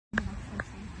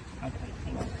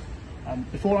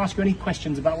Before I ask you any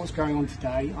questions about what's going on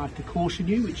today, I have to caution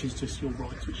you, which is just your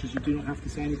rights, which is you do not have to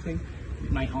say anything.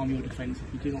 It may harm your defence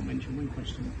if you do not mention one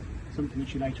question, something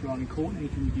which you later on in court, and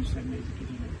anything you do say may be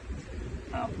given you.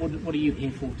 What are you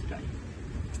here for today?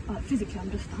 Physically,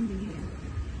 I'm just standing here.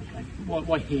 Okay.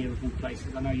 Why here of all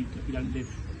places? I know you don't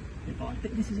live nearby.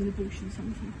 But this is an abortion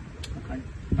centre. Okay,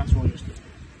 that's why you're stood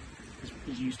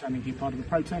here. Is you standing here part of the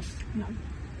protest? No,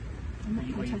 I'm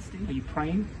not protesting. Are you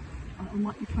praying? I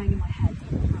might be praying in my head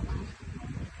out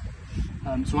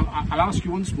loud. So I'll ask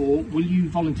you once more, will you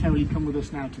voluntarily come with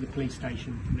us now to the police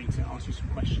station for me to ask you some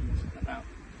questions about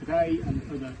today and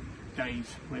other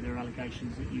days where there are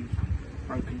allegations that you've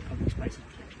broken public spaces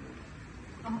protection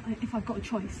order? If I've got a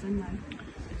choice, then no.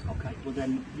 Okay, well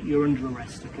then you're under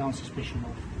arrest on suspicion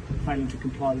of failing to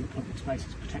comply with the Public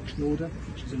Spaces Protection Order,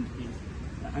 which is under the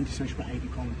Antisocial Behaviour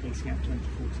Crime and Policing Act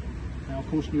 2014. Now I'll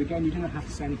caution you again, you do not have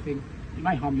to say anything. It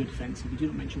may harm your defence if you do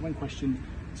not mention one question,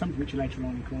 something which you later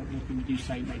on in court, anything you do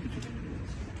say may be given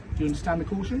evidence. Do you understand the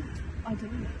caution? I do,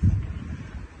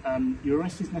 yes. Your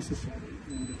arrest is necessary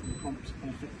in order for the prompt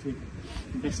and effective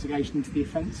investigation into the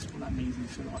offence. What that means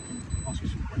is so that I can ask you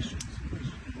some questions, because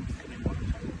you want to come in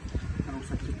voluntarily, and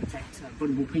also to protect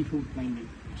vulnerable people, mainly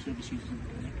service users in the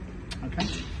clinic. Okay?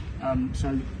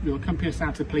 So you'll accompany us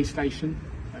out to the police station,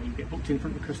 you'll get booked in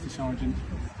front of the custody sergeant,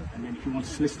 and then if you want a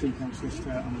solicitor, you can have a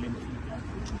solicitor on the limb for you.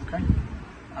 Okay?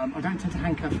 I don't intend to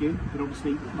handcuff you, but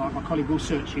obviously my colleague will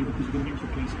search you because you're going to get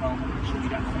into a police car and make sure you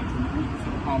don't have anything that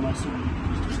will harm us or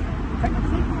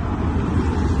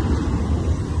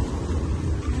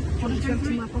What did you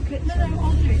empty my pocket? No,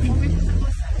 I'll do it.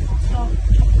 I'll start.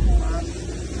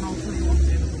 And I'll tell you what to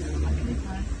do.